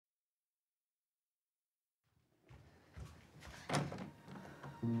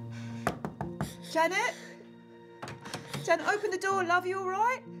Janet? Janet, open the door, love, you all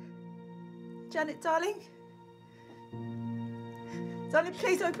right? Janet, darling? Darling,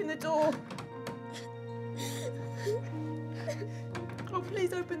 please open the door. Oh,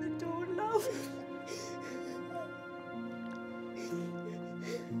 please open the door, love.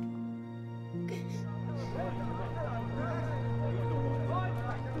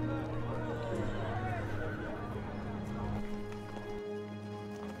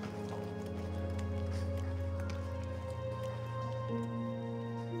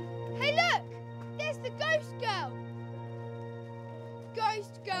 Hey, look! There's the ghost girl!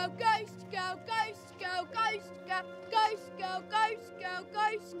 Ghost girl, ghost girl, ghost girl, ghost girl, ghost girl, ghost girl,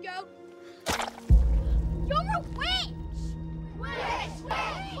 ghost girl. You're a witch! Witch,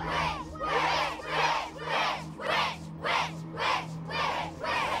 witch, witch, witch, witch, witch, witch, witch, witch,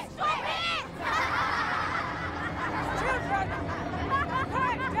 witch, stop it! Children!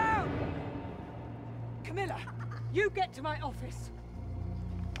 Quiet down! Camilla, you get to my office.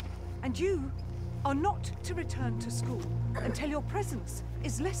 And you are not to return to school until your presence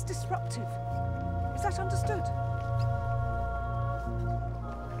is less disruptive. Is that understood?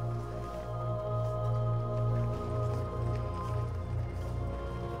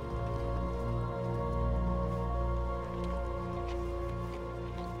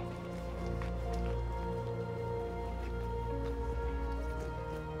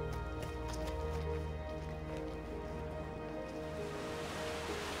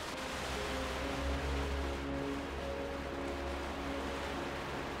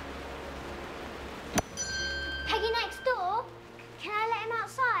 Peggy next door? Can I let him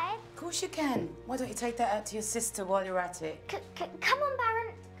outside? Of course you can. Why don't you take that out to your sister while you're at it? Come on,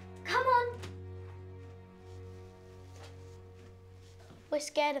 Baron. Come on. We're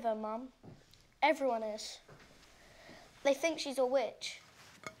scared of her, Mum. Everyone is. They think she's a witch.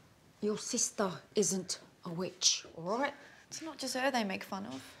 Your sister isn't a witch, all right? It's not just her they make fun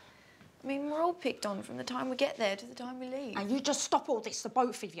of. I mean, we're all picked on from the time we get there to the time we leave. And you just stop all this, the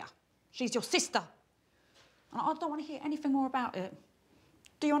both of you. She's your sister. And I don't want to hear anything more about it.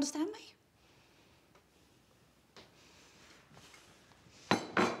 Do you understand me?